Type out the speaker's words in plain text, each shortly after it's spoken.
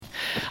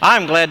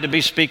I'm glad to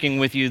be speaking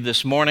with you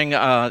this morning,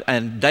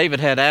 and David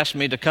had asked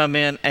me to come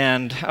in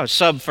and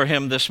sub for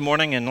him this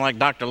morning, and like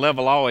Dr.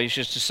 Level always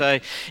used to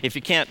say, if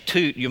you can't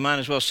toot, you might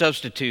as well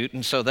substitute,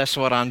 and so that's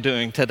what I'm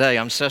doing today.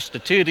 I'm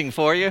substituting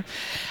for you,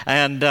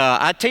 and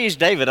I teased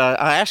David.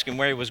 I asked him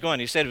where he was going.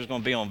 He said he was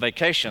going to be on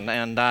vacation,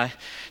 and I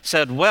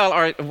said,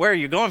 well, where are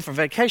you going for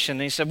vacation?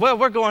 And he said, well,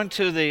 we're going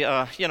to the,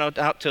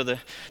 out to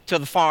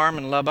the farm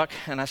in Lubbock,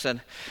 and I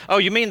said, oh,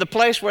 you mean the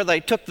place where they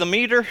took the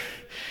meter?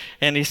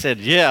 And he said,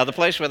 yeah, the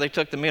place where they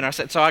took the meter. I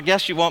said, so I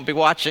guess you won't be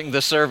watching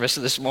the service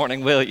this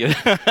morning, will you?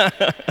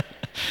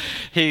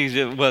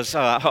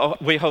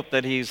 We hope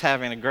that he's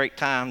having a great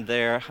time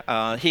there.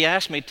 He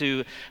asked me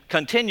to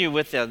continue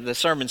with the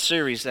sermon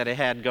series that he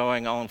had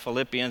going on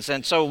Philippians.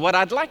 And so what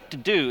I'd like to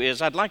do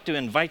is I'd like to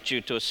invite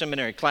you to a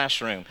seminary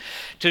classroom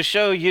to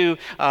show you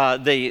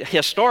the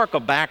historical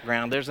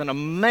background. There's an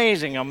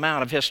amazing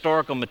amount of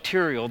historical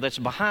material that's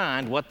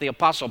behind what the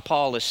Apostle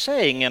Paul is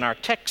saying in our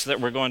text that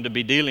we're going to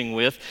be dealing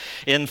with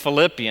in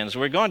Philippians.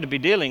 We're going to be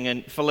dealing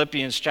in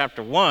Philippians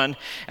chapter 1,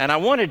 and I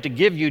wanted to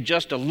give you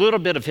just a little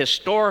bit of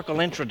historical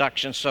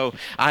introduction. So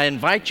I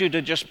invite you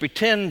to just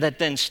pretend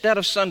that instead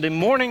of Sunday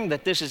morning,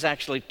 that this is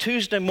actually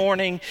Tuesday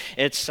morning.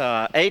 It's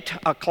 8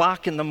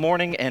 o'clock in the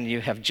morning, and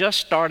you have just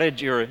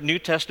started your New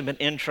Testament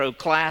intro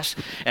class.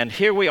 And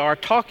here we are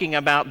talking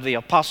about the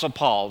Apostle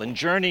Paul and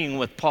journeying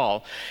with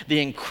Paul.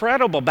 The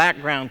incredible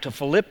background to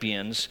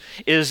Philippians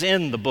is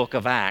in the book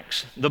of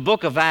Acts. The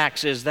book of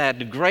Acts is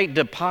that great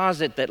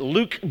deposit that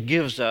Luke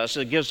gives us.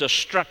 It gives a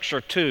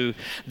structure to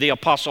the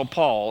Apostle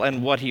Paul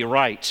and what he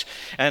writes.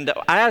 And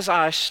as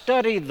I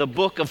study the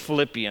book of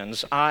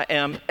Philippians, I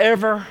am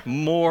ever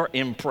more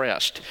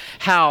impressed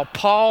how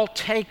Paul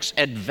takes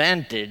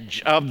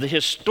advantage of the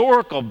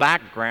historical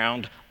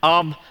background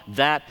of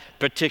that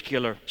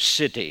particular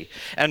city.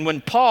 And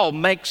when Paul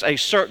makes a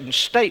certain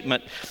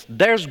statement,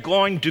 there's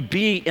going to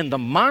be in the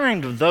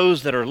mind of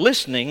those that are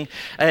listening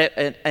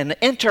an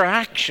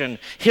interaction.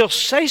 He'll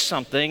say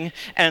something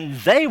and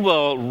they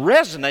will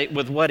resonate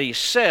with what he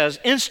says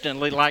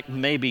instantly, like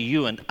maybe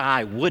you and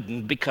I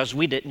wouldn't, because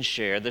we didn't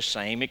share the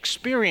same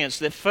experience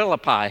that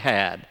Philippi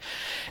had.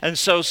 And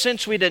so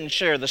since we didn't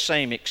share the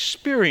same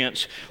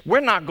experience, we're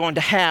not going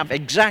to have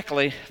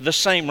exactly the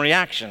same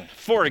reaction.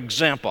 For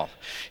example,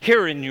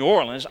 here in New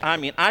Orleans,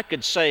 I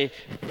could say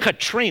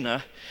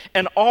Katrina,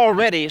 and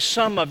already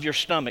some of your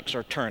stomachs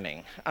are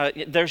turning.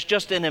 There's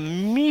just an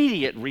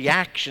immediate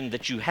reaction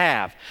that you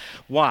have.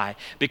 Why?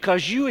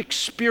 Because you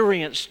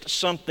experienced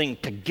something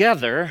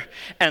together,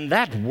 and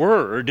that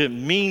word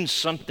means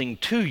something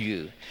to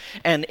you.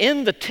 And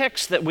in the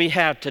text that we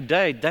have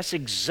today, that's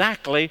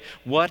exactly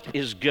what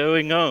is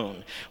going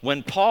on.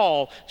 When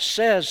Paul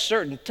says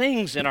certain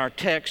things in our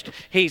text,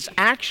 he's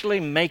actually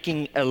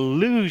making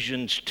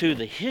allusions to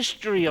the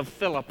history of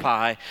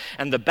Philippi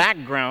and the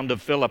background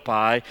of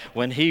Philippi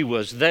when he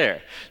was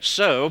there.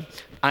 So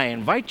I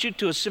invite you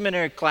to a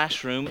seminary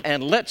classroom,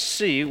 and let's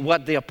see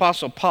what the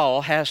Apostle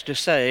Paul has to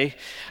say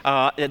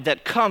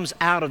that comes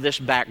out of this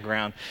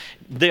background.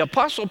 The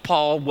Apostle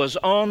Paul was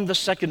on the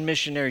second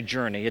missionary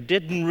journey. It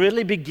didn't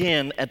really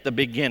begin at the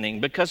beginning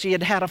because he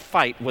had had a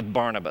fight with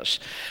Barnabas.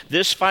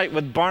 This fight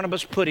with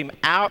Barnabas put him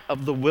out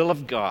of the will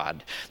of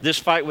God. This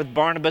fight with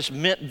Barnabas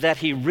meant that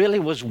he really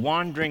was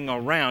wandering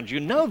around. You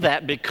know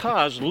that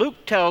because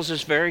Luke tells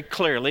us very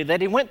clearly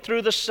that he went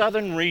through the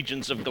southern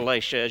regions of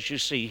Galatia, as you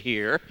see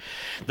here.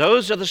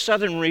 Those are the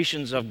southern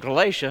regions of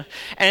Galatia,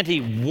 and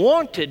he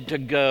wanted to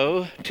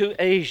go to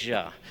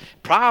Asia,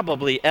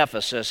 probably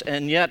Ephesus,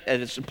 and yet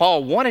as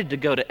Paul wanted to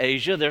go to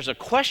Asia, there's a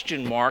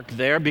question mark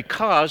there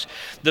because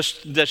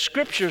the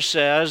scripture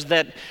says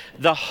that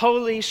the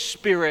Holy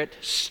Spirit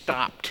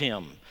stopped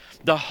him.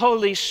 The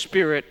Holy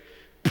Spirit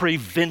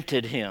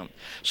prevented him.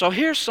 So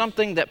here's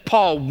something that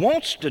Paul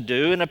wants to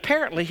do, and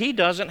apparently he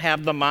doesn't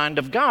have the mind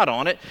of God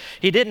on it.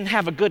 He didn't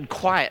have a good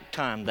quiet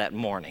time that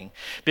morning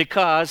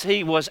because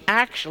he was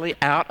actually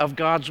out of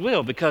God's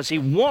will, because he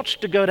wants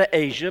to go to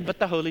Asia, but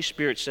the Holy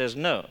Spirit says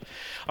no.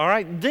 All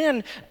right,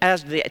 then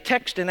as the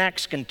text in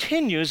Acts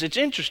continues, it's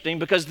interesting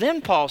because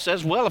then Paul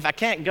says, well, if I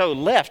can't go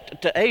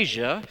left to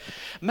Asia,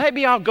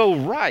 maybe I'll go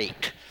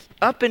right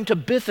up into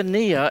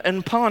Bithynia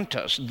and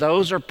Pontus.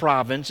 Those are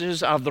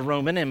provinces of the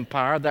Roman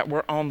Empire that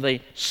were on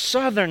the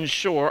southern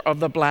shore of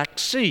the Black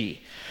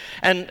Sea.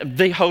 And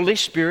the Holy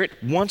Spirit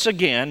once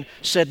again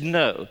said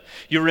no.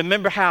 You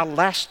remember how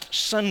last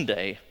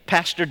Sunday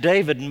Pastor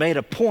David made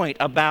a point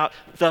about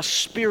the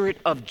Spirit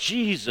of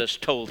Jesus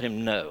told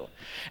him no.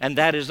 And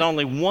that is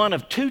only one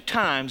of two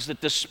times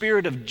that the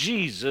Spirit of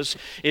Jesus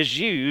is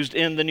used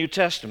in the New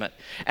Testament.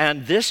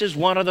 And this is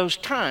one of those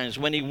times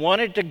when he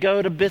wanted to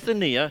go to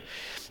Bithynia.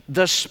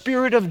 The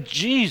Spirit of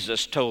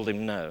Jesus told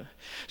him no.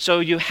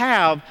 So you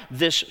have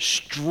this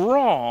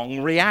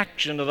strong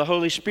reaction of the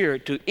Holy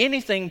Spirit to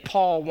anything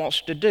Paul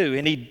wants to do,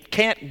 and he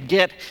can't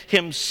get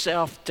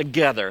himself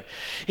together.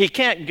 He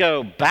can't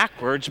go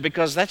backwards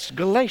because that's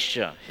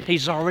Galatia.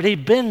 He's already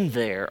been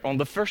there on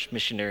the first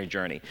missionary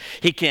journey.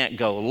 He can't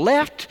go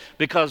left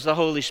because the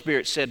Holy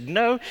Spirit said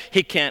no.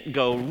 He can't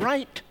go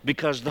right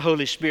because the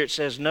Holy Spirit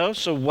says no.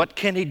 So what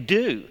can he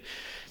do?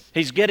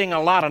 He's getting a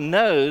lot of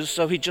no's,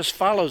 so he just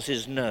follows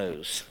his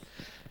nose.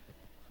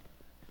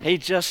 He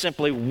just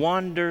simply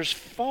wanders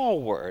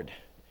forward.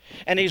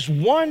 And he's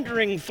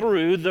wandering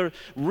through the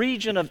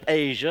region of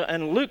Asia,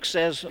 and Luke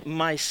says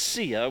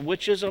Mysia,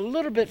 which is a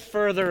little bit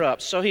further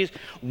up. So he's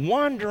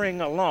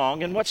wandering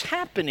along, and what's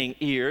happening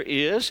here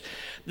is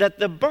that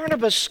the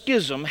Barnabas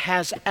schism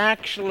has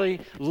actually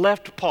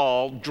left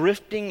Paul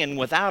drifting and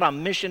without a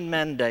mission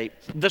mandate.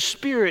 The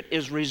Spirit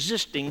is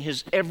resisting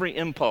his every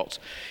impulse.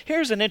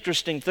 Here's an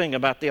interesting thing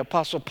about the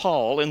Apostle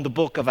Paul in the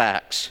book of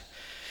Acts.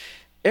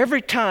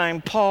 Every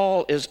time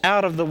Paul is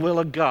out of the will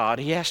of God,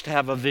 he has to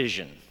have a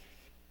vision.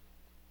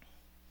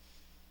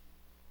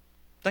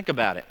 Think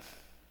about it.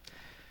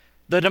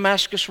 The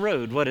Damascus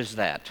Road, what is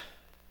that?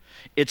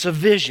 It's a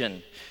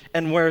vision.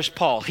 And where's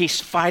Paul? He's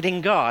fighting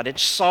God.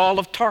 It's Saul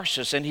of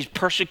Tarsus, and he's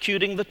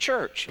persecuting the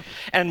church.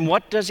 And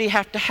what does he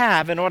have to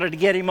have in order to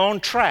get him on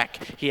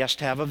track? He has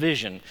to have a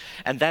vision.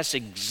 And that's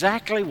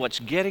exactly what's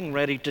getting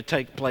ready to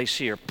take place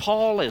here.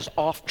 Paul is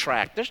off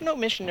track. There's no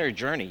missionary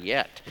journey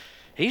yet.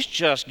 He's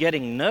just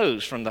getting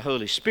no's from the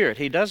Holy Spirit.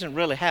 He doesn't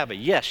really have a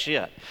yes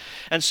yet.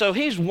 And so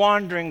he's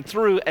wandering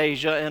through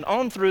Asia and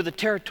on through the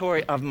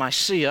territory of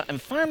Mysia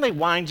and finally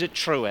winds at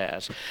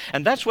Troas.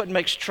 And that's what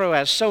makes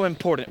Troas so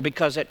important,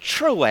 because at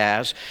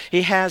Troas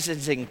he has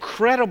this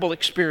incredible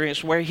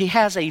experience where he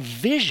has a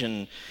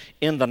vision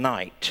in the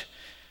night.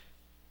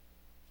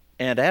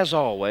 And as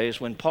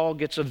always, when Paul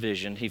gets a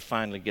vision, he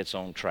finally gets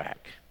on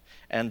track.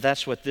 And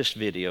that's what this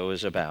video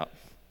is about.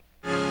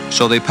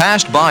 So they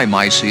passed by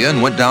Mysia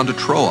and went down to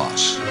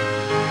Troas.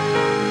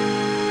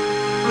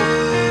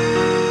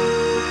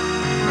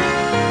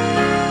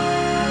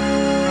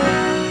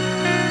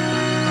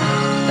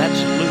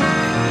 That's Luke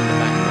in the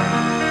background.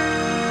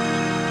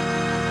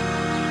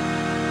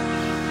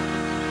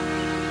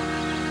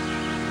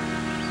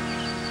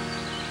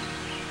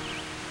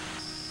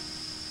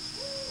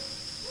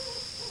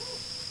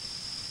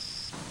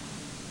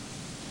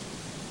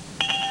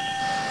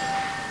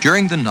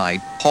 During the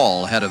night,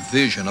 Paul had a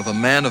vision of a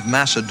man of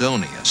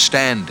Macedonia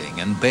standing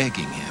and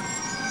begging him,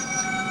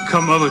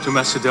 "Come over to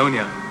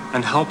Macedonia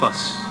and help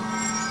us."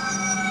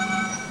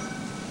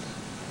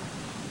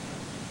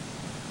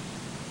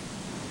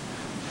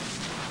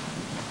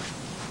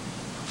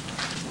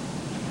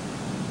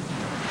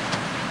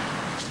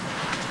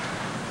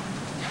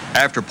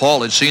 After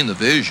Paul had seen the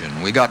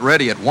vision, we got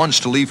ready at once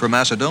to leave for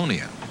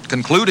Macedonia,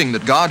 concluding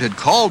that God had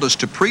called us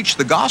to preach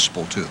the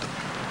gospel to them.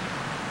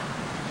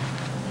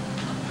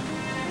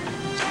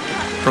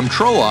 From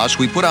Troas,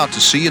 we put out to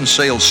sea and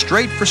sailed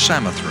straight for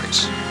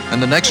Samothrace, and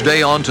the next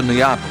day on to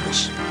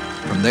Neapolis.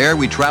 From there,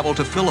 we traveled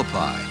to Philippi,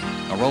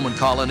 a Roman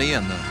colony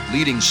and the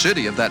leading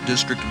city of that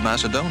district of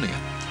Macedonia.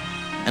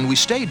 And we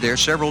stayed there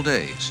several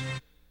days.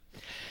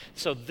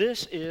 So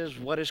this is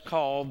what is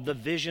called the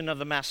vision of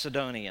the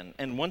Macedonian.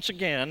 And once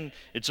again,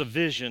 it's a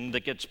vision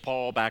that gets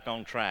Paul back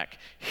on track.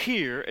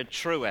 Here at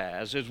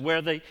Troas is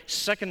where the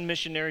second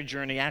missionary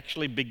journey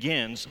actually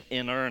begins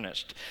in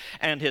earnest.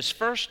 And his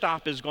first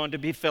stop is going to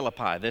be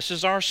Philippi. This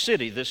is our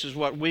city. This is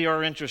what we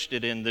are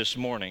interested in this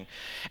morning.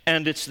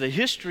 And it's the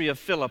history of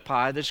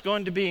Philippi that's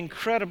going to be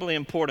incredibly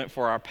important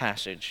for our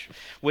passage.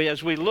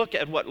 As we look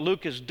at what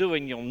Luke is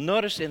doing, you'll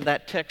notice in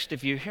that text,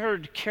 if you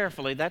heard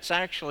carefully, that's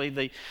actually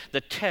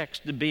the text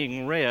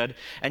being read,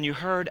 and you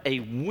heard a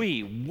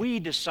we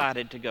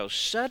decided to go.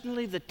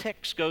 Suddenly the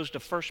text goes to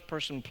first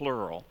person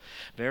plural.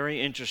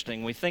 Very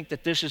interesting. We think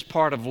that this is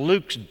part of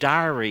Luke's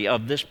diary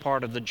of this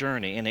part of the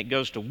journey, and it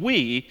goes to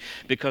we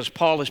because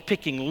Paul is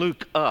picking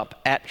Luke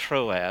up at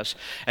Troas.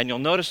 And you'll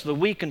notice the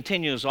we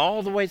continues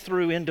all the way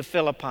through into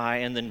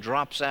Philippi and then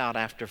drops out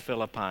after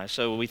Philippi.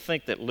 So we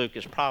think that Luke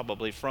is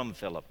probably from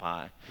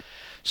Philippi.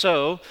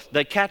 So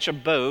they catch a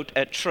boat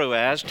at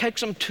Troas.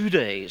 Takes them 2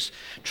 days.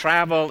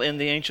 Travel in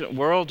the ancient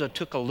world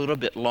took a little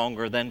bit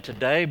longer than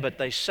today, but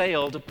they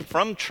sailed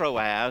from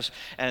Troas,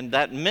 and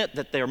that meant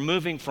that they're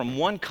moving from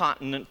one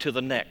continent to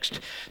the next.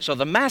 So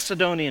the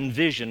Macedonian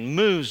vision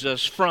moves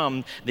us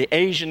from the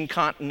Asian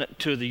continent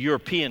to the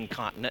European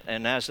continent,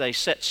 and as they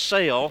set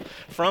sail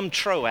from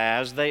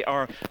Troas, they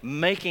are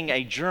making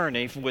a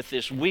journey with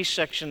this we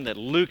section that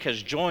Luke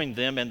has joined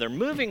them, and they're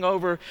moving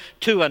over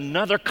to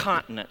another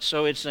continent.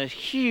 So it's a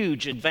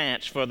huge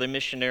advance for the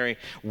missionary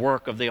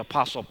work of the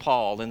Apostle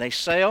Paul. And they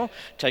sail,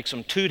 takes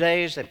them 2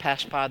 days. They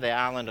pass by the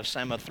island of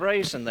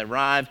Samothrace and they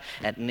arrive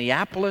at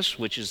Neapolis,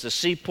 which is the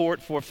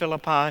seaport for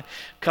Philippi, a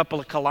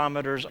couple of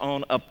kilometers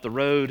on up the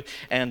road,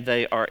 and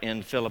they are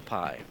in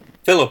Philippi.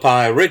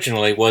 Philippi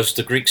originally was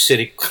the Greek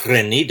city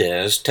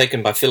Krenides,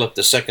 taken by Philip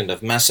II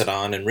of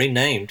Macedon and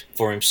renamed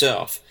for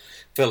himself.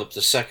 Philip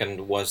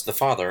II was the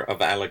father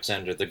of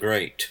Alexander the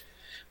Great.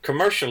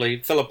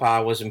 Commercially,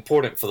 Philippi was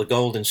important for the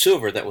gold and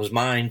silver that was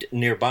mined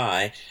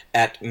nearby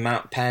at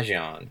Mount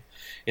Pagion.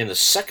 In the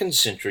 2nd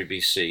century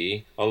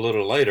BC, a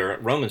little later,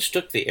 Romans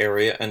took the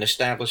area and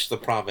established the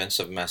province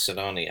of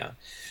Macedonia.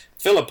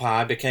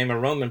 Philippi became a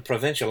Roman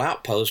provincial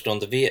outpost on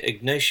the Via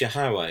Egnatia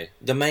Highway,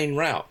 the main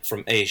route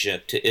from Asia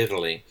to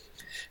Italy.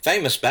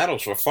 Famous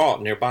battles were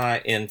fought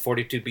nearby in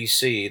 42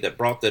 BC that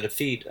brought the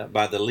defeat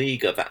by the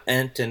League of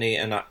Antony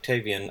and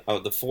Octavian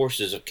of the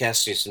forces of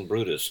Cassius and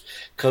Brutus,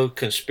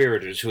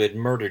 co-conspirators who had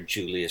murdered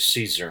Julius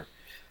Caesar.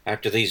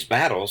 After these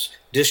battles,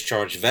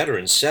 discharged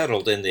veterans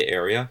settled in the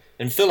area,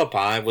 and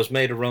Philippi was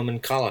made a Roman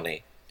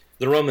colony.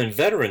 The Roman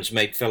veterans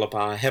made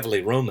Philippi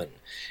heavily Roman,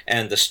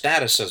 and the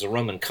status as a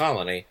Roman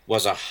colony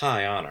was a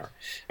high honor.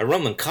 A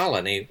Roman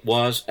colony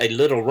was a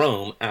little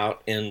Rome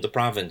out in the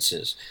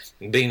provinces.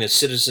 Being a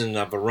citizen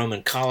of a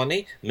Roman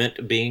colony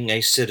meant being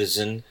a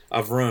citizen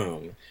of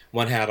Rome.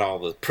 One had all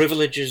the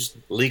privileges,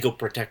 legal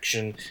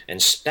protection,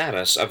 and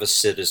status of a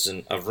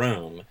citizen of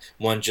Rome.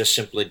 One just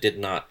simply did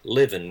not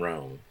live in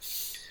Rome.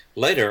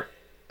 Later,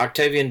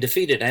 Octavian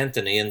defeated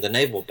Antony in the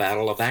naval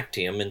battle of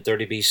Actium in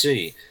 30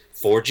 BC,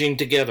 forging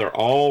together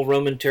all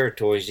Roman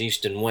territories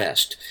east and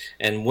west,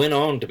 and went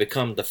on to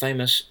become the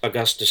famous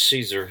Augustus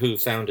Caesar who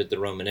founded the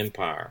Roman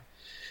Empire.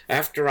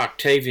 After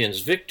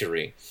Octavian's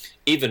victory,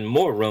 even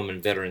more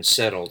Roman veterans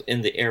settled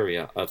in the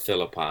area of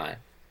Philippi.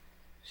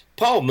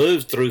 Paul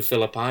moved through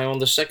Philippi on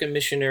the second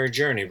missionary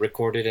journey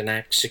recorded in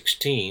Acts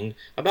 16,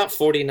 about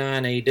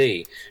 49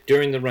 AD,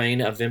 during the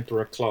reign of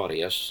Emperor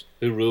Claudius,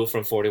 who ruled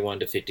from 41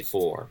 to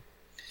 54.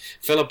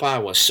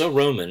 Philippi was so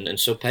Roman and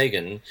so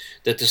pagan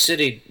that the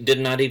city did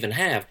not even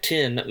have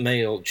 10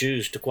 male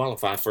Jews to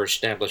qualify for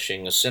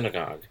establishing a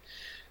synagogue.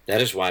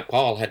 That is why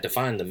Paul had to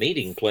find the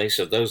meeting place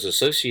of those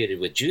associated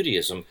with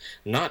Judaism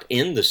not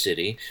in the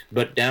city,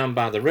 but down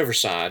by the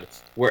riverside,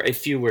 where a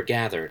few were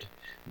gathered.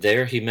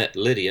 There he met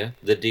Lydia,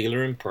 the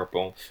dealer in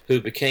purple,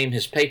 who became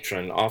his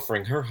patron,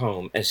 offering her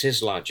home as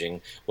his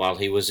lodging while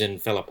he was in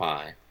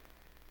Philippi.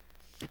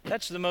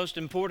 That's the most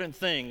important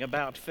thing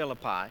about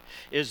Philippi,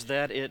 is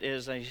that it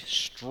is a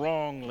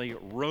strongly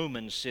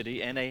Roman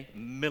city and a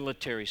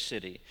military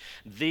city.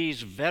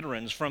 These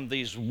veterans from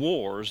these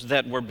wars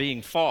that were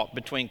being fought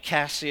between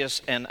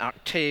Cassius and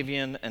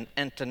Octavian and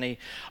Antony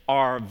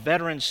are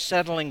veterans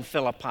settling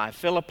Philippi.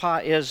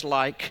 Philippi is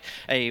like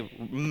a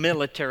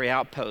military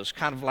outpost,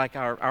 kind of like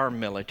our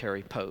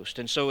military post.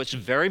 And so it's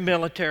very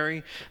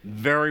military,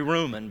 very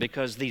Roman,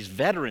 because these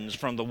veterans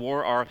from the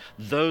war are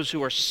those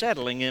who are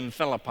settling in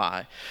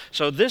Philippi.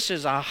 So this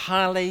is a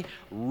highly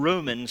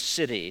Roman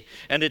city,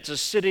 and it's a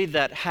city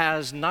that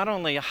has not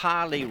only a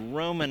highly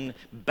Roman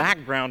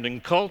background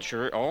and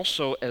culture,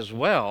 also as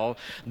well,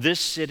 this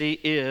city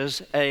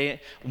is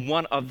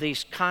one of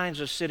these kinds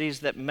of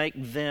cities that make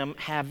them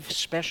have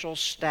special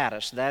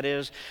status. That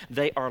is,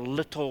 they are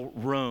little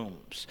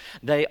Romes.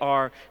 They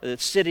are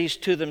cities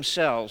to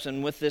themselves,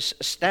 and with this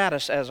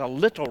status as a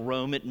little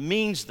Rome, it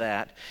means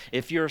that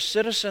if you're a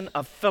citizen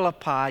of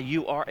Philippi,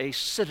 you are a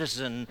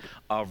citizen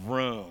of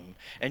Rome,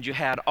 and you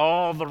had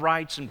all the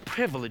rights and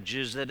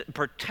privileges that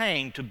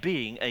pertain to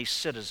being a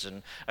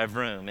citizen of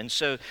Rome. And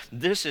so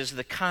this is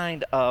the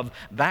kind of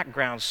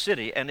background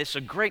city, and it's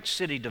a great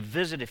city to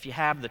visit if you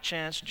have the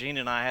chance. Gene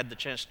and I had the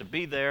chance to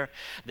be there.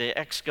 The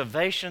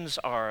excavations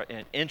are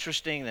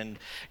interesting, and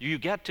you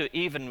get to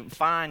even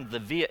find the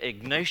Via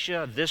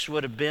Egnatia. This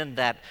would have been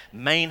that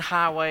main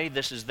highway.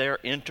 This is their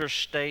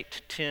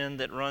Interstate 10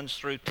 that runs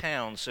through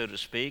town, so to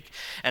speak.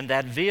 And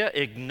that Via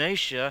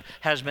Egnatia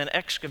has been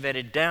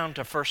excavated down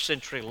to first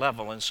century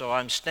level, and so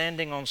I'm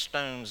standing on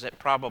stones that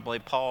probably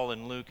Paul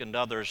and Luke and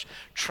others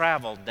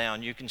traveled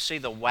down. You can see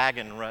the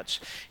wagon ruts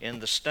in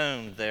the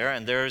stone there,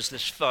 and there's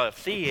this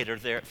theater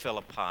there at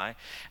Philippi,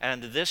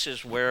 and this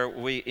is where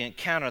we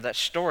encounter that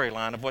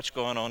storyline of what's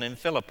going on in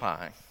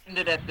Philippi.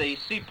 Ended at the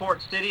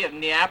seaport city of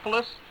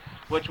Neapolis,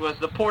 which was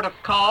the port of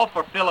call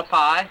for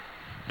Philippi.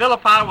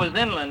 Philippi was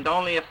inland,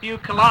 only a few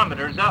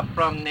kilometers up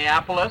from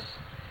Neapolis,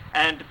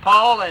 and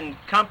Paul and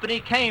company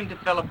came to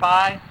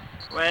Philippi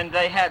when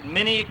they had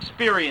many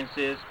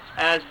experiences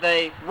as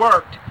they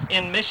worked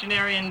in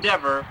missionary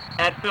endeavor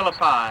at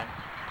Philippi.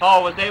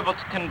 Paul was able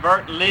to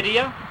convert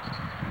Lydia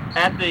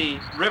at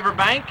the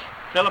riverbank.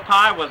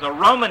 Philippi was a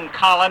Roman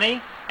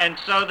colony, and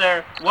so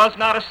there was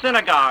not a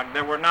synagogue.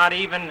 There were not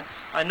even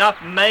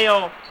enough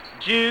male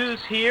Jews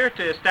here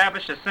to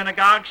establish a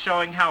synagogue,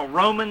 showing how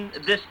Roman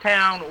this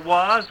town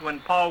was when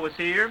Paul was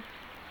here.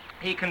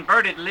 He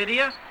converted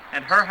Lydia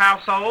and her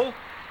household,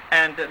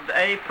 and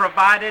they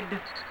provided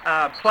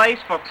a place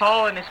for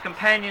Paul and his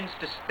companions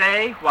to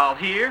stay while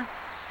here.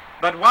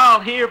 But while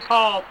here,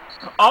 Paul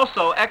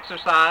also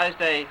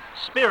exorcised a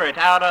spirit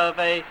out of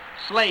a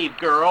slave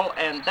girl,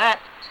 and that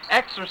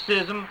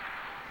exorcism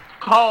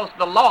caused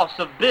the loss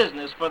of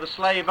business for the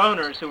slave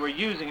owners who were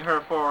using her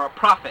for a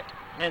profit.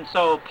 And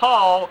so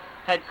Paul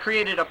had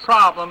created a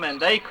problem, and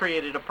they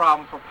created a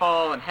problem for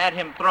Paul and had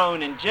him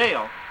thrown in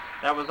jail.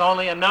 That was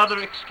only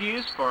another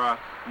excuse for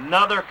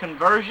another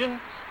conversion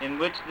in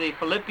which the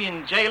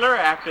Philippian jailer,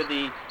 after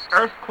the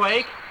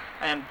earthquake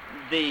and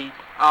the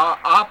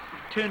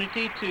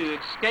opportunity to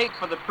escape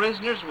for the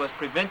prisoners was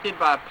prevented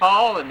by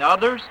Paul and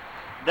others.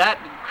 That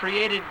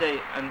created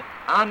an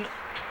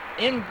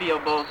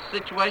unenviable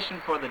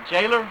situation for the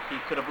jailer. He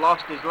could have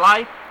lost his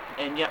life,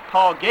 and yet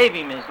Paul gave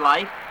him his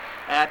life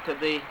at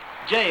the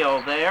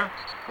jail there,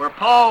 where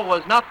Paul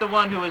was not the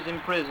one who was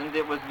imprisoned.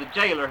 It was the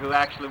jailer who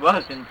actually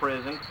was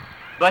imprisoned.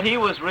 But he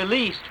was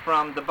released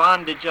from the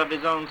bondage of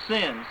his own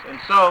sins. And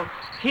so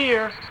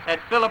here at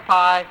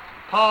Philippi,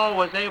 Paul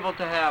was able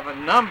to have a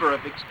number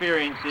of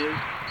experiences.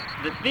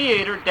 The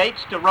theater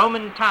dates to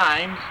Roman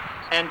times,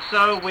 and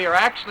so we are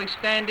actually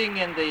standing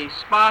in the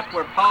spot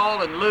where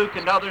Paul and Luke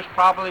and others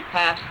probably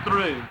passed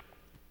through.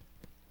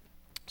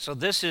 So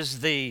this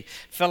is the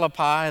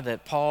Philippi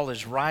that Paul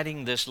is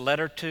writing this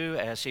letter to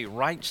as he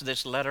writes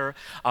this letter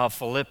of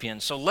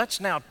Philippians. So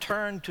let's now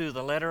turn to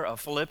the letter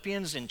of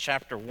Philippians in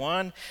chapter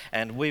 1,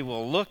 and we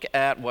will look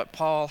at what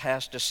Paul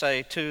has to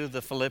say to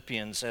the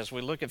Philippians as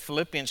we look at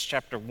Philippians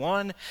chapter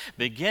 1,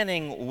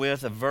 beginning with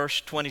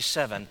verse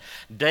 27.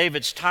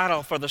 David's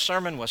title for the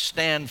sermon was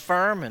Stand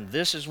Firm, and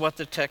this is what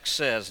the text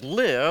says: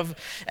 Live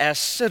as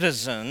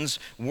citizens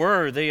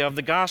worthy of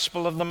the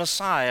gospel of the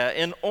Messiah,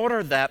 in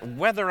order that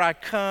whether I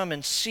come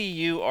and see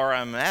you or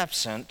am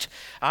absent,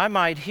 I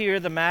might hear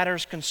the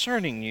matters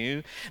concerning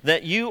you,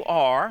 that you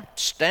are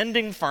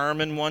standing firm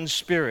in one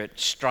spirit,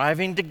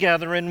 striving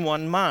together in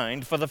one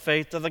mind for the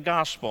faith of the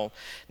gospel,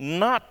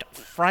 not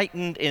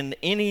frightened in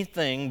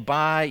anything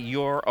by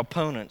your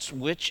opponents,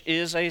 which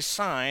is a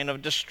sign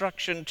of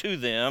destruction to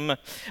them,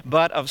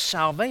 but of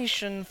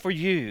salvation for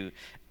you.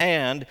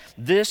 And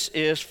this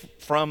is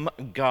from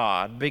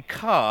God,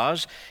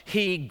 because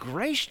He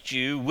graced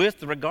you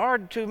with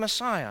regard to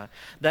Messiah,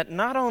 that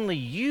not only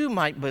you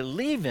might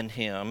believe in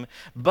Him,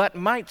 but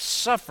might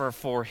suffer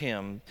for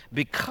Him,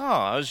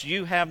 because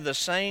you have the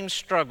same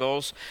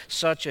struggles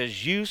such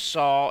as you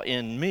saw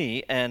in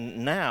me,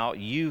 and now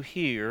you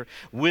hear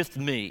with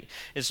me.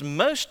 It's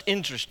most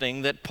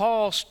interesting that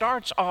Paul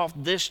starts off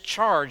this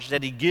charge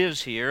that he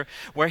gives here,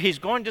 where he's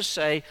going to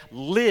say,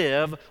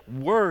 live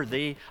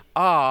worthy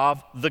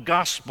of the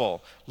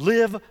gospel.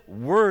 Live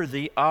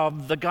worthy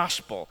of the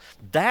gospel.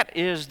 That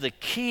is the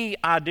key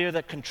idea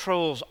that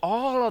controls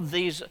all of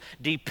these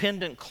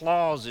dependent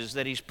clauses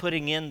that he's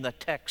putting in the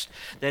text,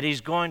 that he's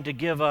going to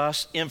give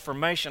us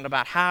information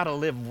about how to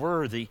live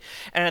worthy.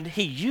 And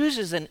he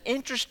uses an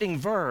interesting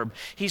verb.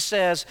 He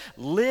says,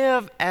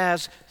 live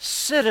as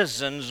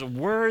citizens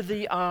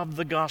worthy of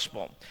the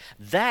gospel.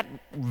 That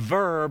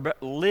verb,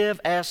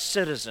 live as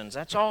citizens,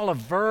 that's all a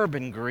verb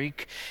in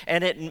Greek,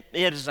 and it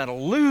is an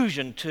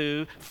allusion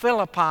to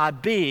Philippi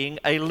being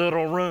a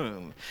little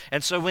room.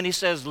 And so when he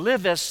says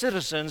live as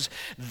citizens,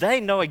 they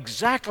know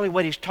exactly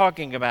what he's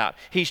talking about.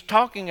 He's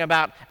talking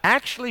about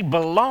actually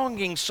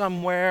belonging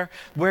somewhere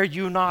where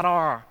you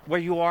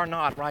are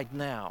not right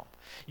now.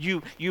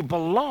 You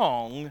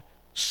belong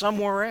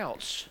somewhere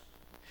else.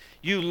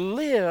 You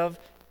live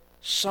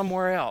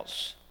somewhere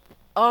else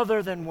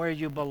other than where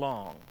you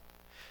belong.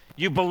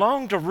 You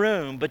belong to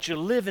Rome, but you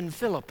live in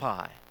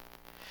Philippi.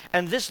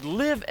 And this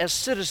live as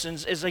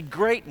citizens is a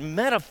great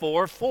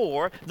metaphor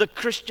for the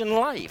Christian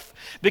life,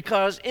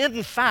 because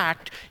in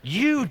fact,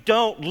 you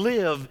don't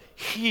live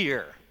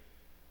here.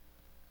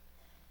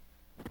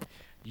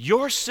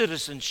 Your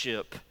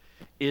citizenship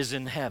is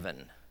in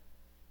heaven.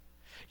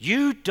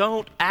 You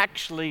don't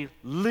actually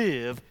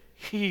live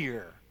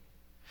here.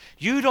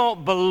 You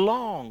don't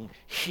belong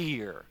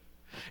here.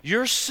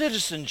 Your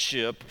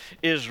citizenship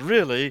is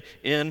really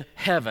in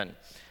heaven.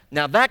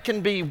 Now that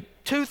can be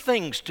two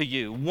things to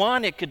you.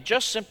 One, it could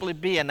just simply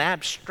be an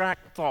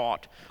abstract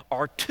thought,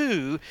 or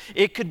two,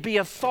 it could be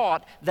a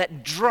thought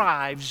that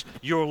drives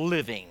your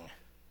living,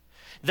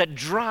 that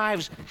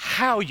drives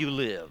how you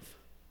live,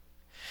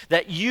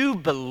 that you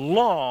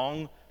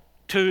belong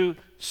to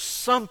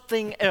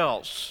something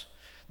else,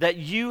 that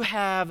you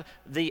have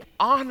the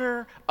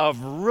honor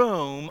of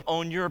Rome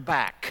on your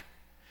back.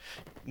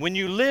 When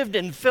you lived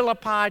in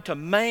Philippi, to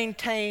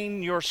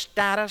maintain your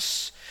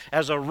status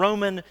as a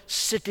Roman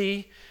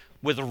city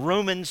with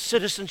Roman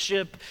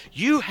citizenship,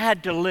 you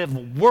had to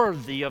live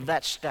worthy of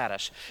that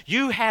status.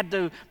 You had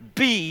to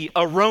be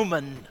a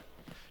Roman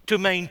to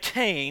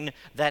maintain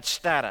that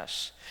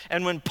status.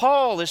 And when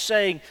Paul is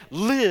saying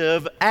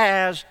live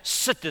as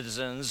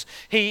citizens,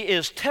 he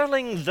is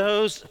telling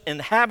those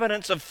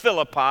inhabitants of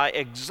Philippi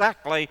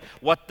exactly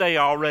what they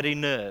already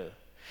know.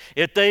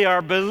 If they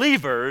are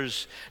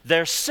believers,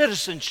 their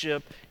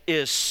citizenship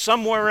is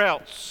somewhere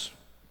else.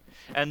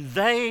 And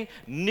they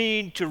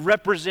need to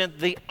represent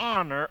the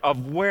honor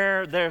of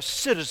where their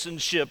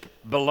citizenship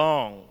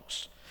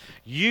belongs.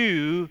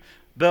 You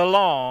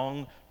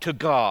belong to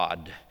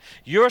God.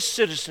 Your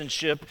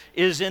citizenship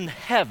is in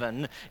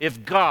heaven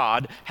if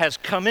God has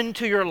come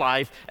into your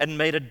life and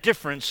made a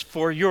difference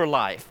for your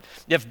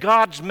life. If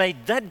God's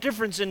made that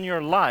difference in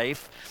your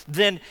life,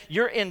 then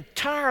your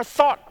entire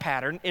thought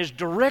pattern is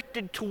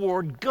directed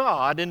toward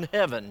God in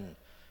heaven.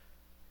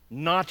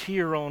 not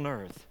here on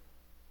earth.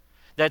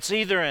 That's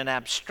either an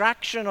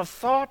abstraction of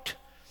thought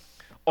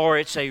or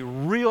it's a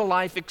real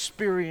life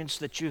experience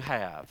that you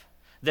have,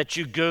 that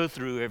you go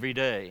through every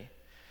day,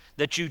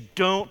 that you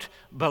don't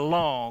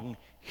belong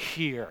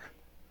here.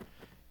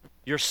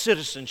 Your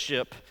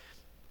citizenship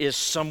is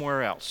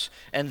somewhere else.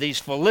 And these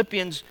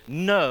Philippians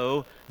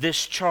know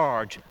this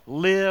charge.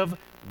 Live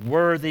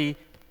worthy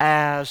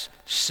as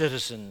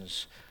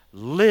citizens.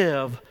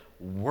 Live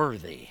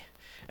worthy.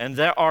 And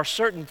there are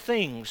certain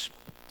things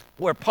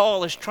where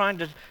Paul is trying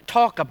to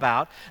talk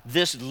about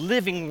this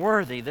living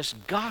worthy, this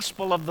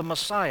gospel of the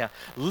Messiah.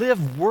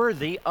 Live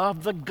worthy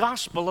of the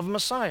gospel of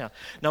Messiah.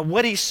 Now,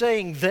 what he's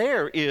saying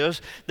there is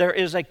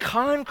a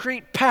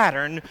concrete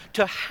pattern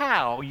to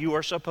how you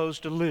are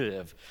supposed to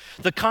live.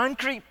 The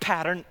concrete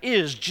pattern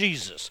is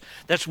Jesus.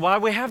 That's why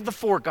we have the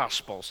four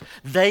gospels.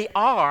 They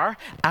are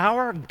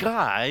our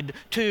guide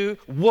to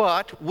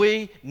what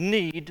we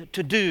need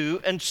to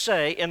do and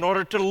say in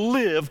order to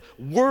live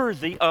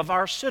worthy of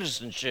our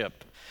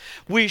citizenship.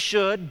 We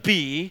should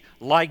be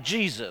like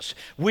Jesus.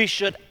 We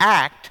should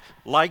act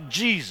like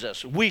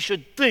Jesus. We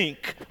should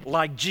think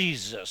like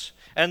Jesus.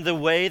 And the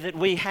way that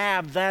we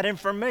have that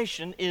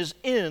information is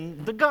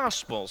in the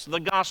Gospels. The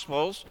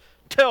Gospels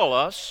tell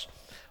us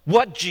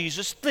what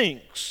Jesus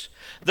thinks.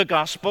 The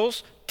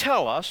Gospels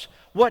tell us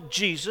what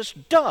Jesus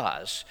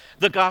does.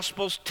 The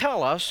Gospels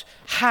tell us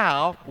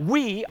how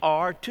we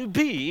are to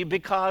be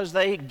because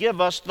they give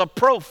us the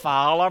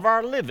profile of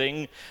our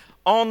living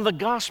on the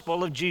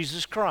gospel of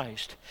Jesus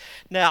Christ.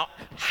 Now,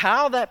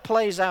 how that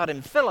plays out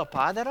in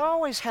Philippi, that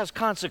always has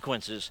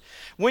consequences.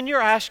 When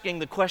you're asking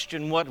the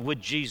question, what would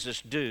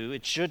Jesus do?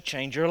 It should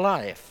change your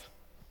life.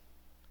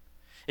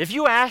 If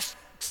you ask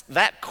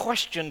that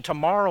question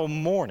tomorrow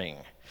morning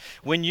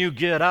when you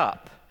get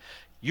up,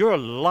 your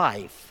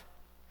life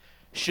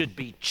should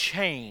be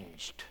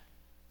changed.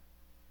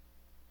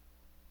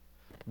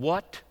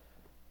 What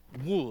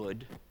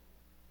would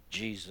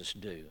Jesus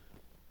do?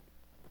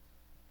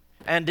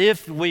 And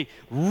if we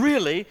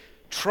really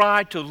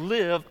try to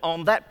live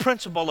on that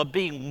principle of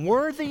being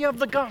worthy of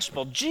the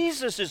gospel,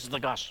 Jesus is the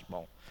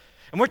gospel,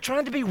 and we're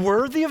trying to be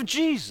worthy of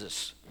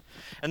Jesus.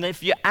 And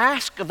if you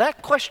ask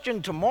that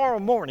question tomorrow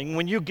morning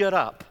when you get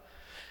up,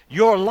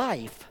 your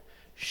life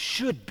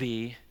should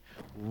be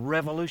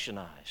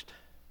revolutionized.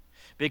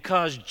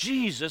 Because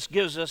Jesus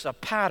gives us a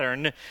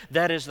pattern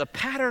that is the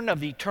pattern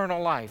of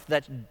eternal life,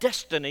 that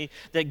destiny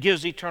that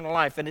gives eternal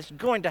life, and it's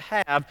going to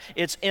have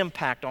its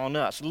impact on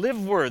us.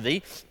 Live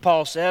worthy,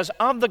 Paul says,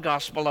 of the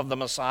gospel of the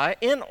Messiah,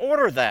 in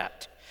order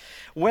that,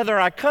 whether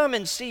I come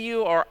and see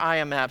you or I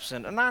am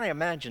absent. And I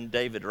imagine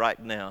David right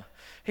now.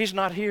 He's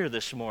not here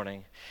this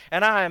morning.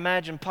 And I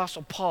imagine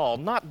Apostle Paul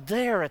not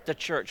there at the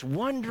church,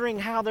 wondering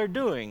how they're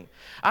doing.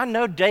 I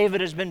know David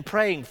has been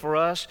praying for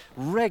us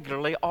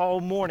regularly all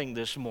morning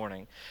this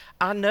morning.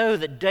 I know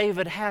that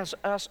David has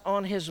us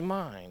on his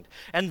mind.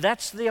 And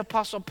that's the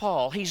Apostle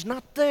Paul. He's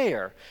not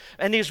there.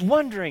 And he's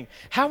wondering,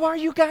 how are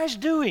you guys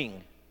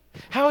doing?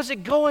 How is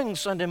it going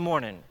Sunday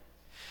morning?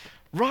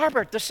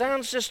 Robert, the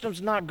sound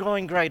system's not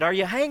going great. Are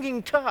you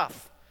hanging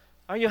tough?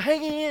 Are you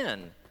hanging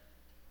in?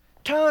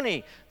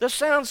 Tony, the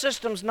sound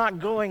system's not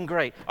going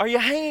great. Are you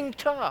hanging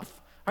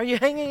tough? Are you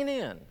hanging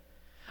in?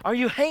 Are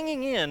you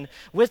hanging in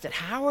with it?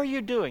 How are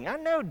you doing? I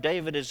know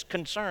David is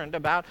concerned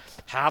about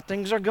how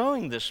things are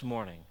going this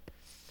morning.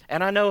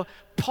 And I know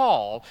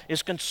Paul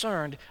is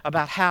concerned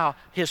about how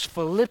his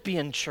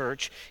Philippian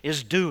church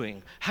is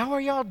doing. How are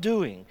y'all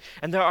doing?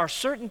 And there are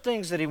certain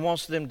things that he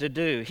wants them to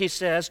do. He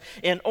says,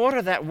 in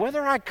order that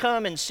whether I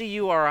come and see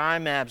you or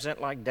I'm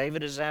absent, like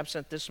David is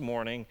absent this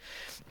morning,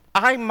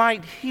 I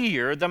might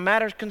hear the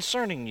matters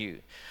concerning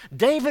you.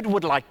 David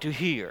would like to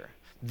hear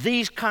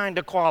these kind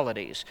of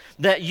qualities,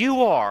 that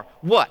you are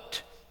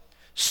what?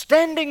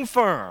 Standing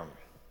firm.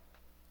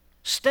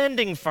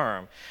 Standing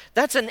firm.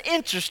 That's an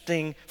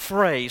interesting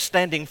phrase,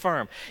 standing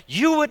firm.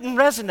 You wouldn't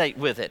resonate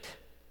with it.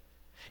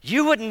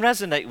 You wouldn't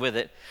resonate with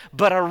it,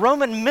 but a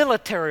Roman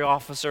military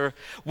officer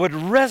would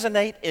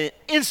resonate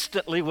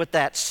instantly with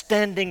that,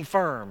 standing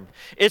firm.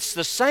 It's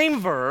the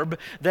same verb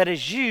that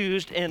is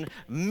used in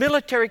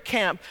military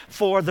camp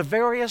for the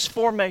various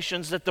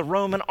formations that the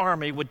Roman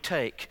army would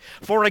take.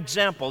 For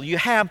example, you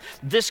have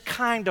this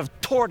kind of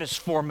tortoise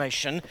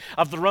formation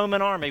of the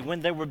Roman army.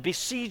 When they were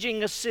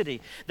besieging a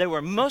city, they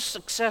were most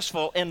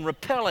successful in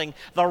repelling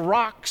the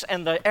rocks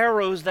and the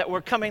arrows that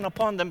were coming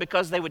upon them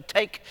because they would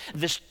take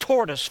this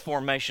tortoise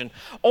formation.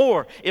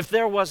 Or if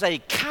there was a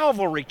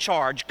cavalry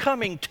charge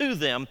coming to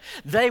them,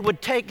 they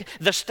would take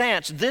the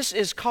stance. This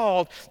is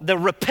called the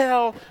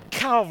repel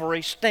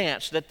cavalry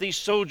stance that these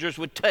soldiers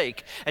would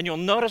take. And you'll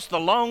notice the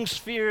long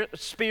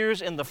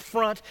spears in the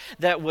front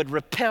that would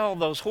repel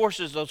those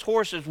horses. Those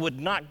horses would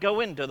not go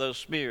into those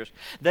spears.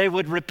 They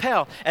would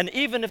repel. And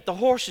even if the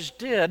horses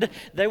did,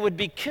 they would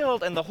be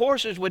killed and the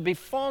horses would be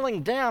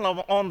falling down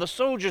on the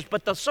soldiers.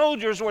 But the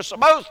soldiers were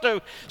supposed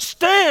to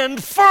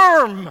stand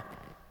firm.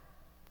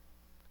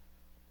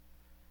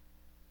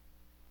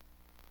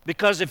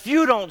 Because if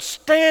you don't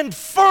stand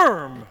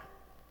firm,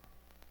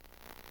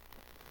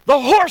 the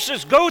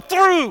horses go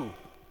through.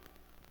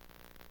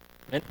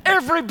 and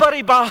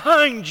everybody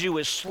behind you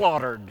is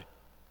slaughtered.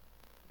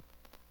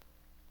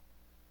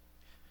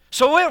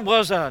 So it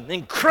was an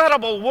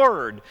incredible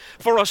word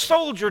for a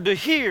soldier to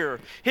hear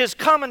his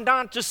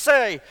commandant to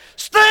say,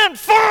 "Stand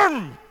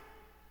firm!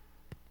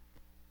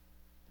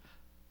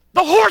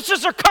 The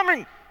horses are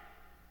coming!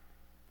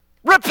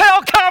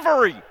 Repel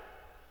cavalry!"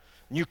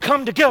 You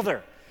come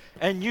together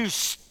and you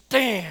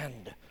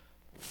stand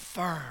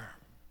firm.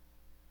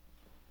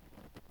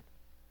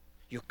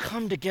 You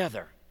come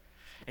together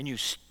and you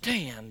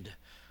stand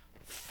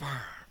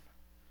firm.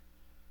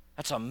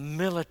 That's a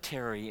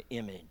military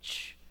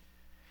image.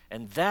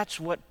 And that's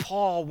what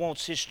Paul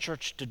wants his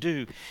church to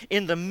do.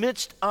 In the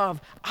midst of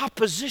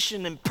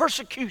opposition and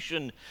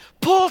persecution,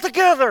 pull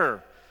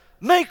together,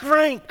 make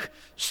rank,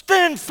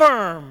 stand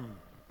firm.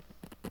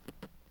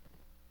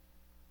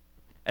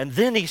 And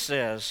then he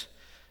says,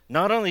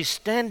 not only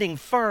standing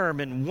firm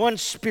in one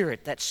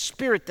spirit, that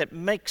spirit that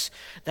makes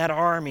that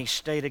army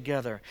stay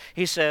together.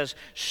 He says,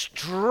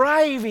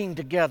 striving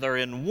together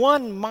in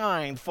one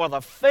mind for the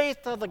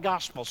faith of the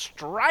gospel,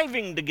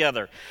 striving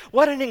together.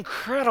 What an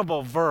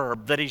incredible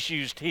verb that he's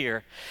used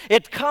here.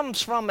 It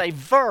comes from a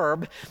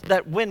verb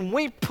that when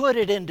we put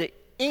it into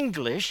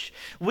English,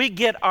 we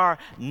get our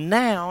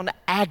noun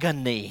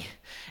agony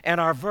and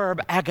our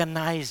verb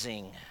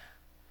agonizing.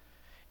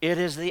 It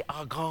is the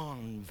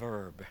agon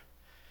verb.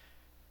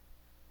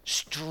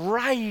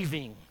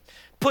 Striving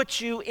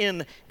puts you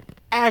in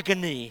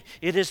agony.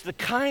 It is the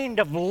kind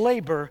of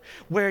labor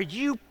where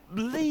you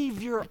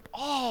leave your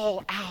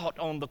all out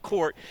on the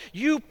court.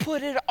 You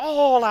put it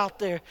all out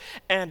there.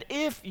 And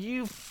if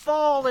you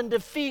fall in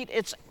defeat,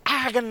 it's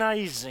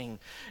agonizing.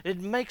 It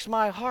makes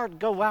my heart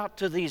go out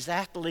to these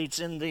athletes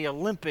in the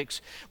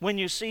Olympics when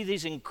you see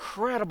these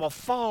incredible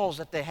falls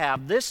that they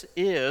have. This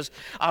is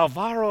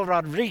Alvaro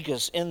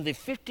Rodriguez in the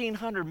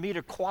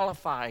 1,500-meter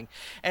qualifying,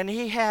 and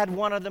he had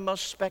one of the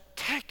most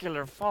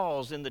spectacular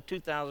falls in the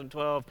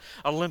 2012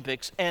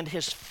 Olympics, and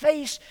his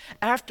face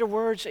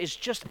afterwards is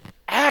just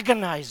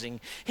agonizing.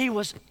 He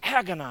was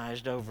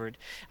agonized over it.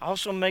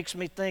 Also makes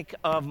me think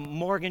of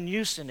Morgan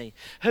Usini,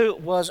 who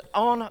was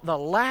on the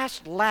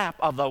last lap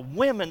of the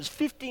women's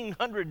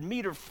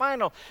 1,500-meter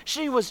final.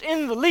 She was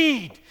in the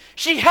lead.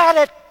 She had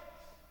it.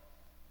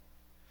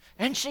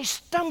 And she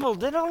stumbled.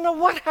 They don't know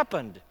what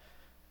happened.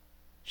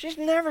 She's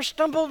never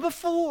stumbled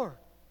before.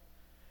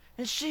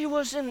 And she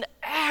was in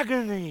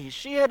agony.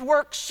 She had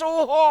worked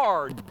so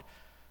hard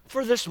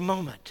for this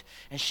moment.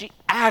 And she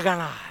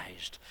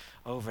agonized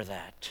over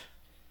that.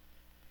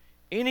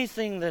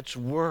 Anything that's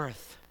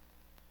worth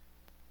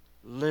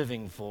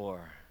living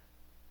for,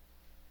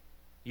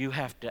 you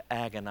have to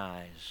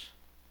agonize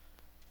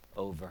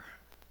over.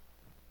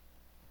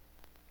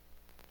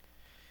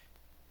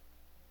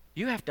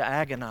 You have to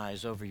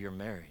agonize over your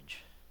marriage.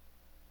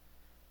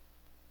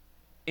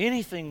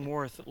 Anything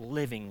worth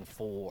living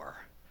for,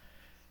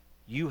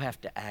 you have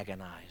to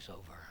agonize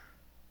over.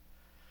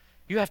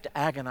 You have to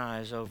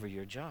agonize over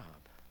your job.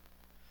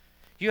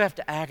 You have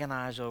to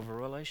agonize over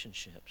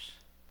relationships.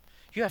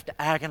 You have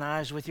to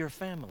agonize with your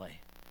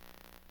family.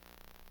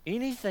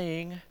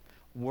 Anything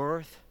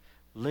worth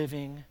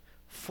living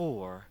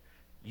for,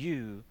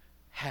 you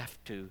have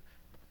to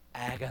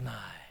agonize.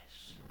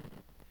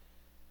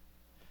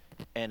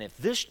 And if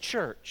this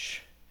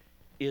church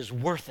is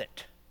worth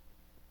it,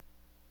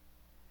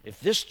 if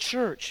this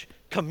church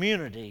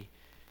community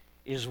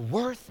is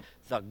worth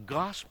the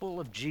gospel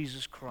of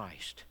Jesus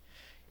Christ,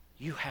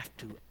 you have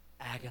to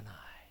agonize.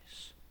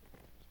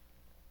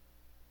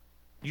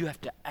 You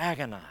have to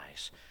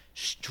agonize,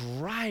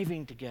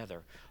 striving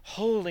together,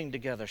 holding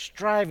together,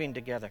 striving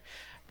together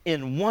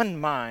in one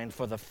mind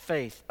for the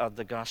faith of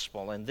the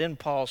gospel. And then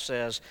Paul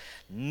says,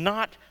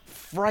 not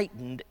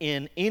frightened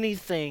in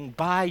anything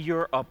by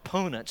your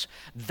opponents.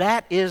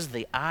 That is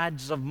the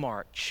Ides of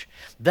March.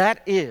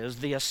 That is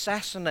the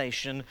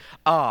assassination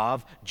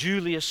of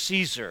Julius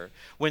Caesar.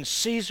 When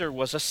Caesar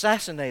was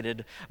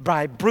assassinated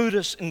by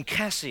Brutus and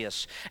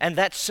Cassius, and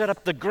that set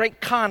up the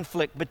great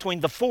conflict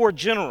between the four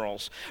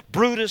generals,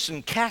 Brutus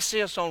and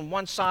Cassius on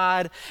one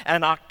side,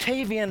 and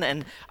Octavian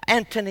and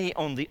Antony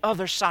on the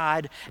other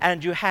side,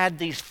 and you had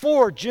these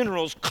four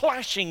generals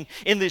clashing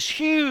in this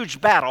huge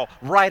battle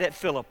right at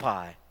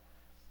Philippi.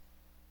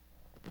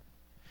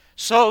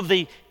 So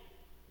the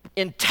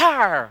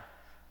entire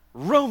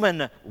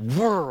Roman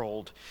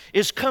world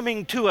is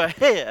coming to a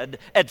head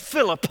at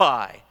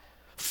Philippi.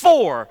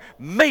 Four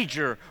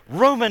major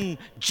Roman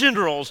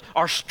generals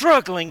are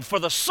struggling for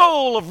the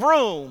soul of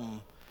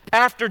Rome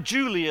after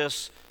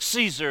Julius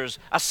Caesar's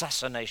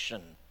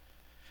assassination.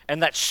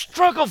 And that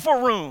struggle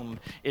for Rome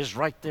is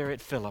right there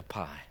at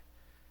Philippi.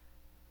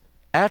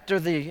 After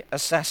the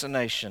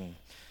assassination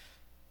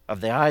of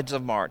the Ides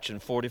of March in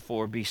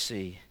 44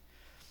 BC,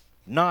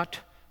 not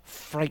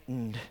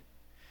frightened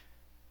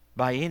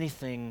by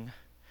anything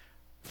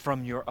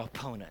from your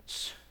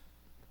opponents.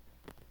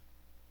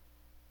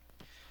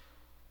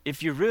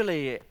 If you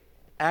really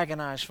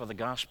agonize for the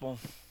gospel,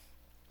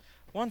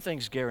 one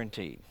thing's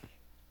guaranteed.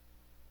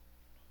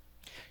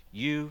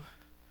 You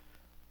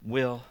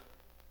will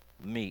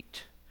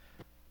meet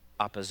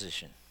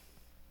opposition.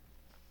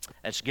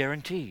 That's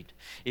guaranteed.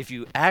 If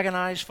you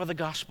agonize for the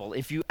gospel,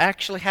 if you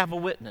actually have a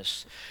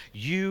witness,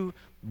 you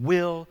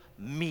will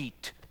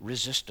meet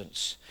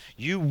resistance.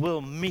 You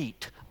will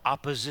meet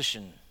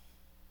opposition.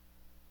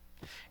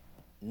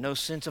 No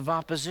sense of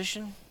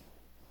opposition?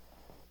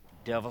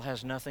 Devil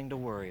has nothing to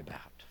worry about.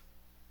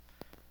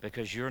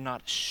 Because you're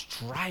not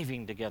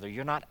striving together.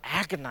 You're not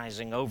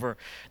agonizing over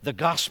the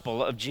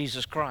gospel of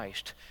Jesus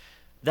Christ.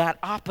 That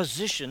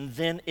opposition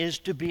then is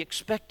to be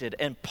expected.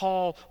 And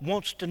Paul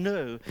wants to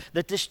know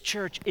that this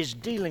church is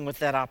dealing with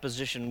that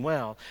opposition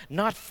well.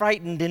 Not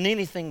frightened in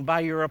anything by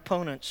your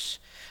opponents.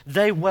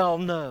 They well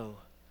know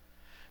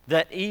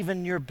that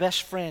even your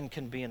best friend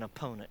can be an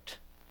opponent.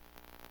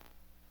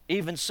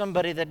 Even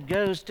somebody that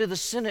goes to the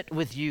Senate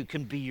with you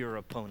can be your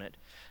opponent.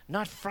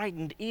 Not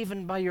frightened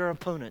even by your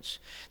opponents,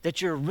 that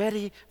you're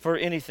ready for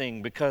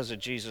anything because of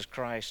Jesus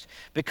Christ.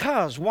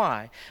 Because,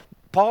 why?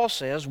 Paul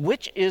says,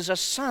 which is a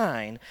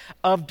sign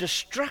of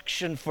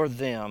destruction for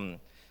them,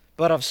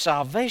 but of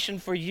salvation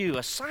for you.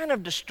 A sign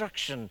of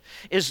destruction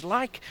is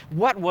like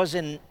what was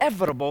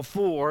inevitable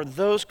for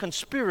those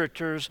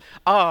conspirators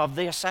of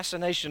the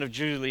assassination of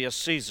Julius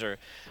Caesar.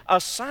 A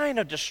sign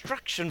of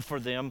destruction for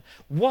them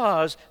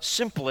was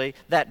simply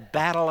that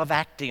battle of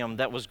Actium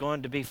that was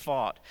going to be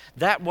fought.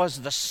 That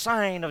was the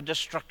sign of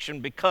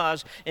destruction,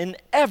 because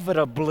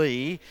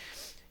inevitably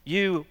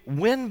you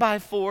win by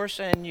force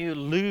and you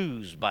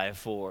lose by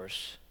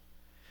force.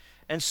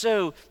 And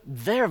so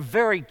their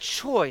very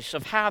choice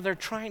of how they're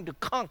trying to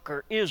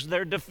conquer is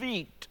their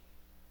defeat.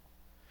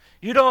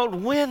 You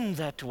don't win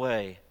that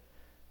way.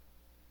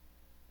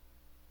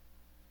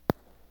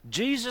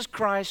 Jesus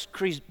Christ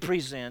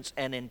presents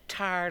an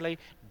entirely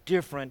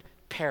different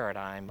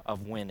paradigm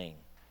of winning.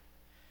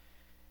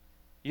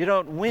 You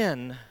don't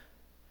win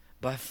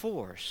by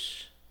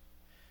force.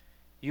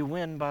 You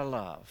win by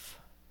love.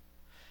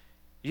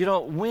 You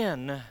don't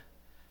win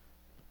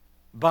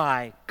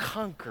by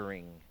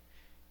conquering.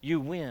 You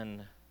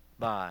win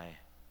by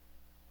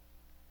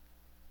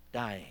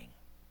dying.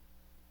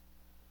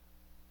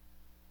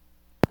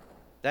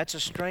 That's a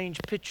strange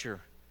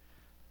picture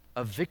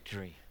of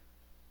victory.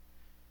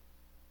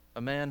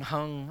 A man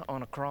hung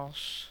on a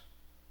cross,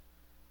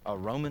 a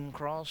Roman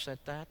cross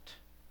at that.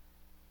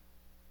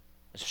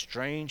 A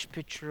strange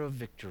picture of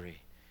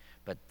victory.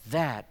 But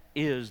that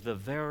is the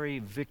very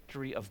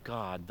victory of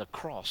God, the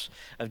cross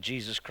of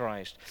Jesus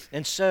Christ.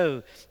 And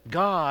so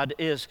God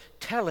is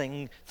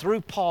telling through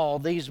Paul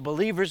these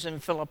believers in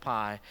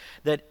Philippi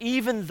that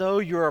even though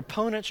your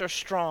opponents are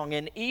strong,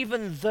 and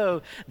even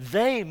though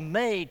they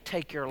may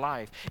take your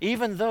life,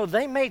 even though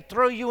they may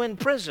throw you in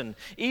prison,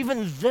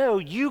 even though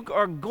you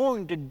are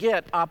going to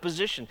get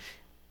opposition,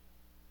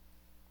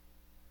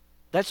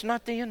 that's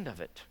not the end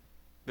of it,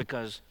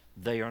 because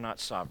they are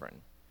not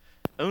sovereign.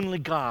 Only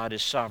God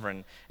is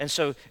sovereign. And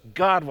so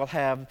God will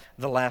have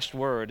the last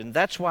word. And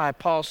that's why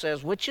Paul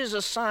says, which is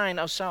a sign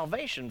of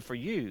salvation for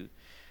you,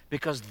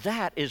 because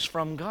that is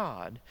from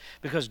God.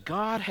 Because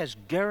God has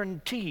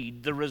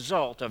guaranteed the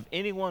result of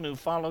anyone who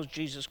follows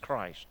Jesus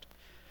Christ,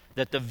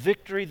 that the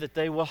victory that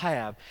they will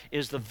have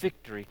is the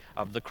victory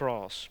of the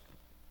cross.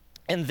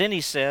 And then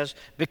he says,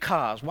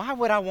 because, why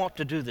would I want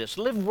to do this?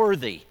 Live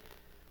worthy.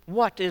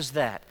 What is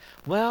that?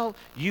 Well,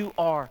 you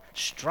are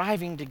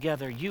striving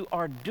together. You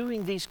are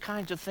doing these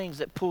kinds of things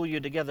that pull you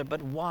together.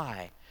 But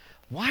why?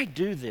 Why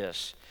do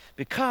this?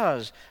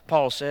 Because,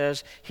 Paul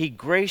says, he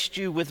graced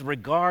you with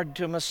regard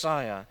to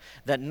Messiah,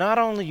 that not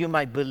only you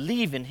might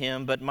believe in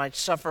him, but might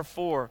suffer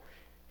for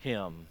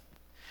him.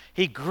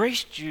 He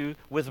graced you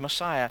with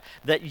Messiah,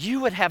 that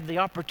you would have the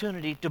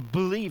opportunity to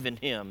believe in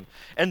him.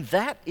 And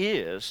that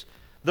is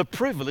the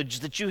privilege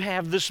that you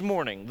have this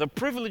morning. The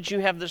privilege you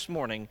have this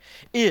morning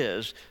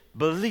is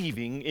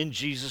believing in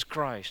Jesus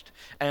Christ.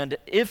 And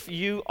if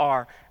you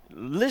are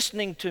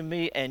listening to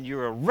me and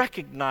you're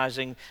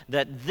recognizing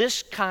that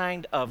this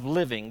kind of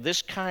living,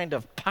 this kind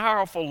of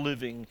powerful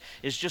living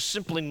is just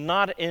simply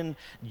not in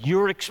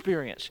your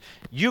experience,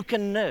 you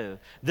can know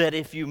that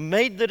if you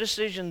made the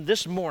decision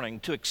this morning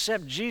to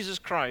accept Jesus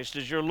Christ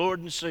as your Lord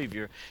and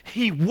Savior,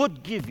 he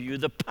would give you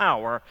the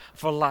power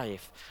for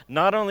life,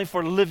 not only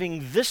for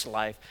living this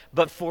life,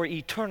 but for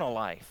eternal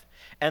life.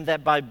 And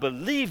that by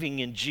believing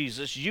in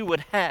Jesus, you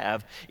would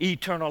have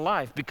eternal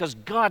life, because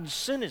God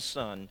sent his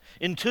Son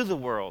into the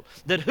world,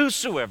 that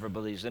whosoever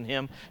believes in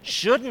him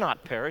should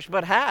not perish,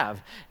 but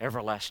have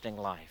everlasting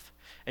life.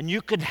 And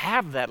you could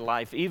have that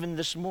life even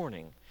this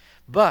morning.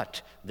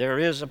 But there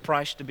is a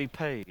price to be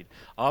paid.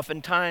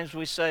 Oftentimes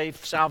we say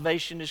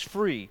salvation is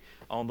free.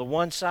 On the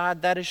one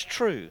side, that is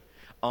true.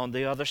 On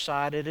the other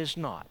side, it is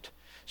not.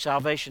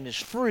 Salvation is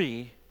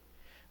free,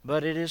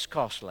 but it is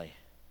costly.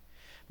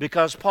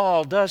 Because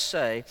Paul does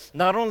say,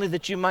 not only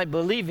that you might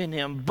believe in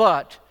him,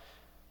 but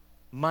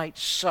might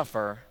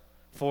suffer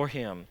for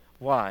him.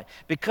 Why?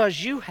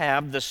 Because you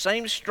have the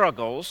same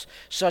struggles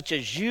such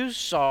as you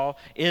saw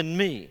in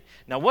me.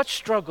 Now, what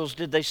struggles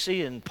did they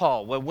see in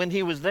Paul? Well, when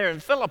he was there in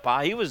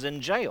Philippi, he was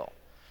in jail.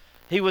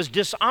 He was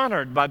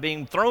dishonored by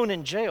being thrown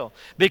in jail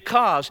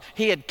because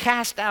he had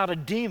cast out a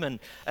demon,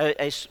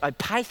 a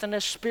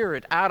pythoness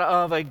spirit, out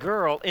of a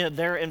girl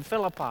there in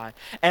Philippi.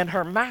 And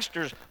her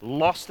masters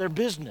lost their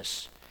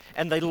business,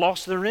 and they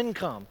lost their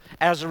income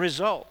as a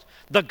result.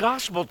 The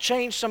gospel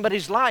changed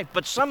somebody's life,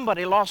 but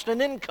somebody lost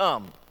an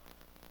income.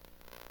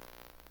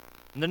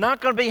 And they're not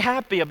going to be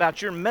happy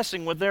about your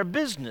messing with their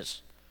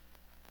business.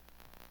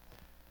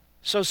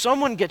 So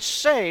someone gets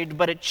saved,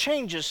 but it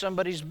changes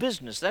somebody's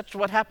business. That's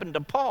what happened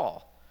to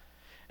Paul.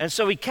 And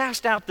so he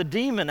cast out the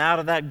demon out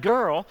of that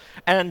girl,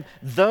 and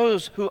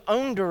those who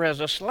owned her as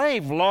a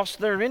slave lost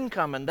their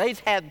income, and they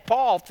had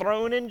Paul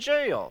thrown in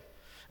jail.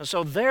 And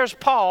so there's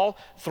Paul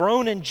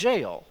thrown in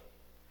jail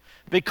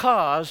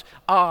because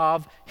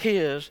of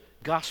his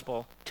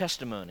gospel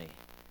testimony.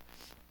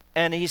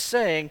 And he's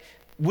saying,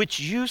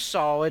 which you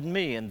saw in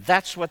me. And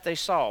that's what they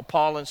saw,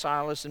 Paul and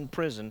Silas in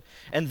prison.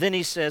 And then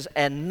he says,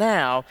 and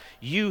now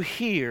you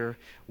here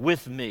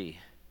with me.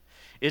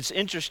 It's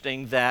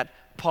interesting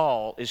that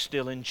Paul is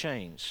still in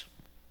chains.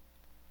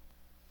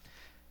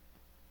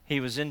 He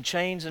was in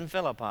chains in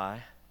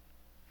Philippi,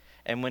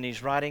 and when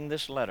he's writing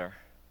this letter,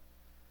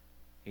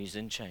 he's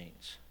in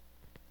chains.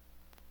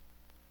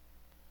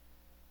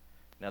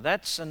 Now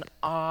that's an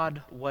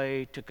odd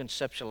way to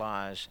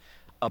conceptualize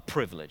a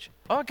privilege.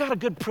 Oh, I got a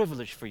good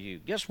privilege for you.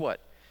 Guess what?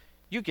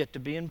 You get to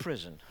be in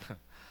prison.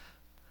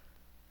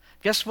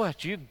 Guess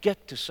what? You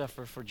get to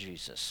suffer for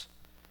Jesus.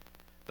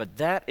 But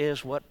that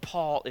is what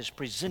Paul is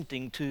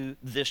presenting to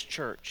this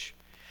church.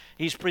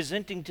 He's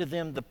presenting to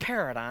them the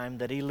paradigm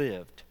that he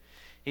lived.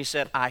 He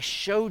said, I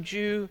showed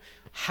you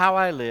how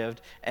I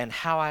lived, and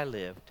how I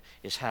lived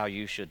is how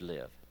you should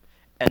live.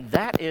 And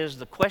that is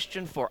the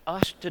question for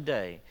us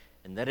today.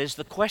 And that is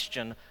the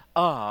question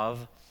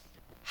of,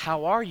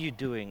 how are you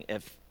doing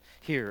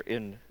here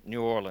in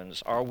New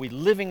Orleans? Are we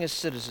living as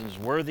citizens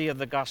worthy of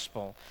the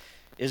gospel?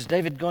 Is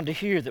David going to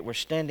hear that we're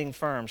standing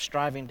firm,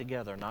 striving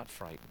together, not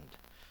frightened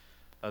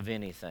of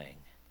anything?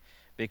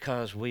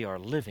 Because we are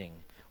living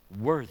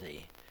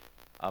worthy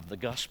of the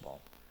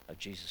gospel of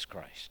Jesus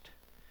Christ.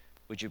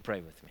 Would you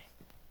pray with me?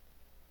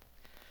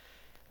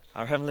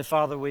 Our Heavenly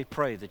Father, we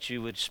pray that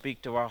you would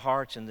speak to our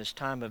hearts in this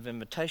time of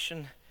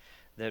invitation,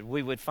 that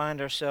we would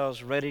find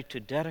ourselves ready to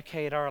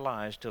dedicate our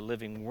lives to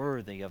living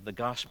worthy of the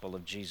gospel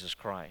of Jesus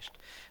Christ.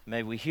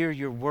 May we hear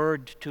your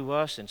word to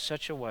us in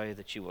such a way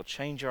that you will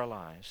change our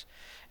lives.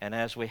 And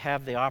as we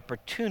have the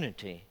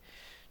opportunity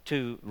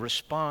to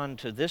respond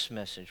to this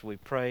message, we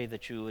pray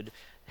that you would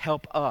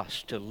help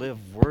us to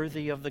live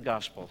worthy of the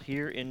gospel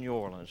here in New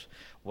Orleans,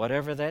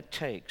 whatever that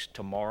takes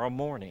tomorrow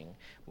morning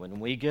when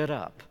we get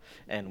up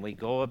and we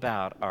go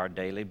about our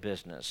daily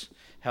business.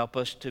 Help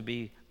us to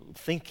be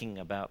thinking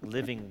about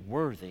living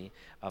worthy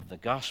of the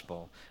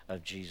gospel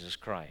of Jesus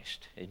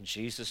Christ. In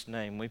Jesus'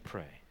 name we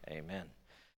pray. Amen.